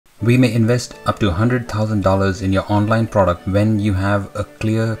We may invest up to $100,000 in your online product when you have a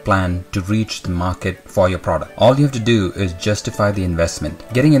clear plan to reach the market for your product. All you have to do is justify the investment.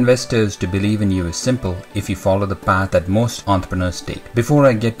 Getting investors to believe in you is simple if you follow the path that most entrepreneurs take. Before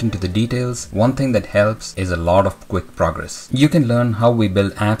I get into the details, one thing that helps is a lot of quick progress. You can learn how we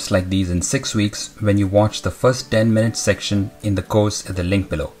build apps like these in 6 weeks when you watch the first 10-minute section in the course at the link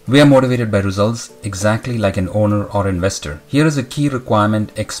below. We are motivated by results exactly like an owner or investor. Here is a key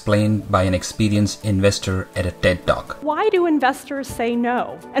requirement explained by an experienced investor at a TED Talk. Why do investors say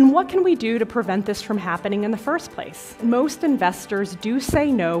no? And what can we do to prevent this from happening in the first place? Most investors do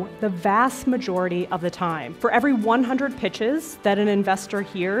say no the vast majority of the time. For every 100 pitches that an investor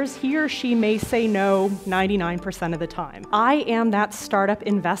hears, he or she may say no 99% of the time. I am that startup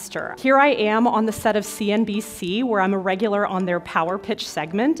investor. Here I am on the set of CNBC, where I'm a regular on their Power Pitch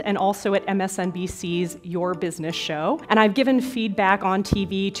segment and also at MSNBC's Your Business show. And I've given feedback on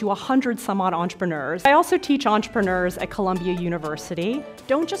TV to 100 some odd entrepreneurs. I also teach entrepreneurs at Columbia University.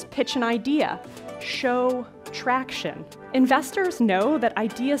 Don't just pitch an idea, show traction. Investors know that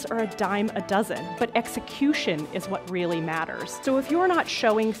ideas are a dime a dozen, but execution is what really matters. So if you're not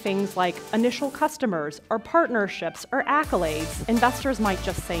showing things like initial customers or partnerships or accolades, investors might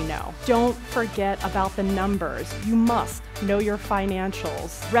just say no. Don't forget about the numbers. You must know your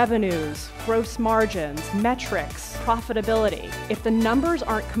financials, revenues, gross margins, metrics, profitability. If the numbers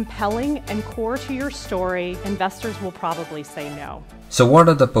aren't compelling and core to your story, investors will probably say no. So what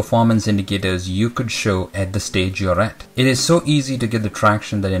are the performance indicators you could show at the stage you're at? It is so easy to get the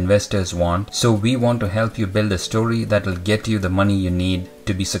traction that investors want, so we want to help you build a story that will get you the money you need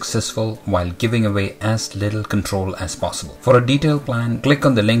to be successful while giving away as little control as possible. For a detailed plan, click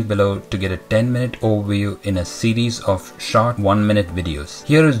on the link below to get a 10-minute overview in a series of short 1-minute videos.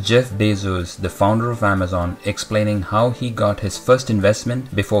 Here is Jeff Bezos, the founder of Amazon, explaining how he got his first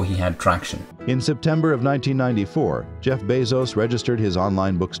investment before he had traction. In September of 1994, Jeff Bezos registered his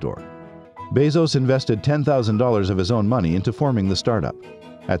online bookstore. Bezos invested $10,000 of his own money into forming the startup.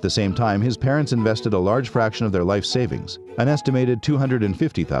 At the same time, his parents invested a large fraction of their life savings, an estimated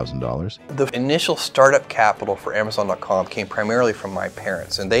 $250,000. The initial startup capital for Amazon.com came primarily from my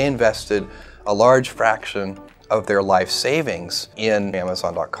parents, and they invested a large fraction of their life savings in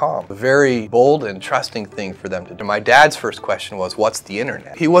Amazon.com. A very bold and trusting thing for them to do. My dad's first question was, what's the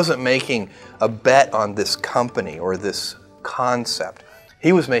internet? He wasn't making a bet on this company or this concept.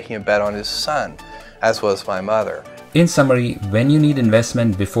 He was making a bet on his son, as was my mother. In summary, when you need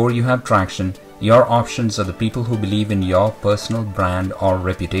investment before you have traction, your options are the people who believe in your personal brand or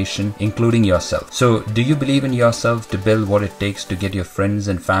reputation, including yourself. So, do you believe in yourself to build what it takes to get your friends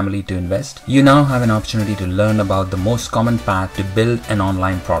and family to invest? You now have an opportunity to learn about the most common path to build an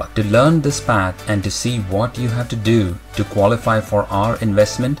online product. To learn this path and to see what you have to do to qualify for our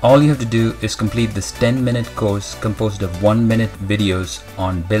investment, all you have to do is complete this 10-minute course composed of 1-minute videos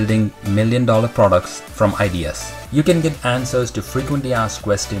on building $1 million products from ideas. You can get answers to frequently asked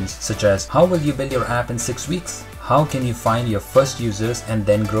questions such as, how will you build your app in 6 weeks? How can you find your first users and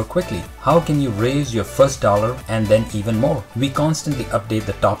then grow quickly? How can you raise your first dollar and then even more? We constantly update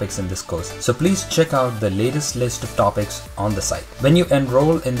the topics in this course, so please check out the latest list of topics on the site. When you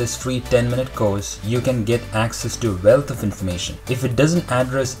enroll in this free 10-minute course, you can get access to a wealth of information. If it doesn't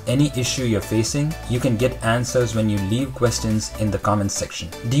address any issue you're facing, you can get answers when you leave questions in the comments section.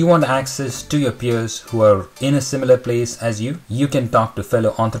 Do you want access to your peers who are in a similar place as you? You can talk to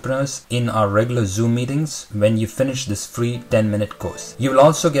fellow entrepreneurs in our regular Zoom meetings when you finish this free 10-minute course. You will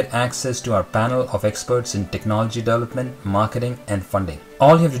also get access to our panel of experts in technology development, marketing, and funding.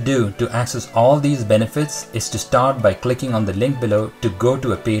 All you have to do to access all these benefits is to start by clicking on the link below to go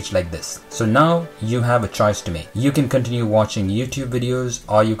to a page like this. So now you have a choice to make. You can continue watching YouTube videos,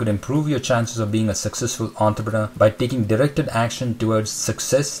 or you could improve your chances of being a successful entrepreneur by taking directed action towards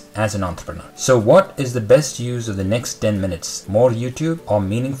success as an entrepreneur. So what is the best use of the next 10 minutes? More YouTube or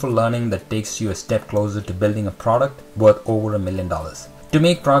meaningful learning that takes you a step closer to building a product worth over $1 million? To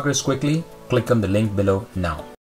make progress quickly, click on the link below now.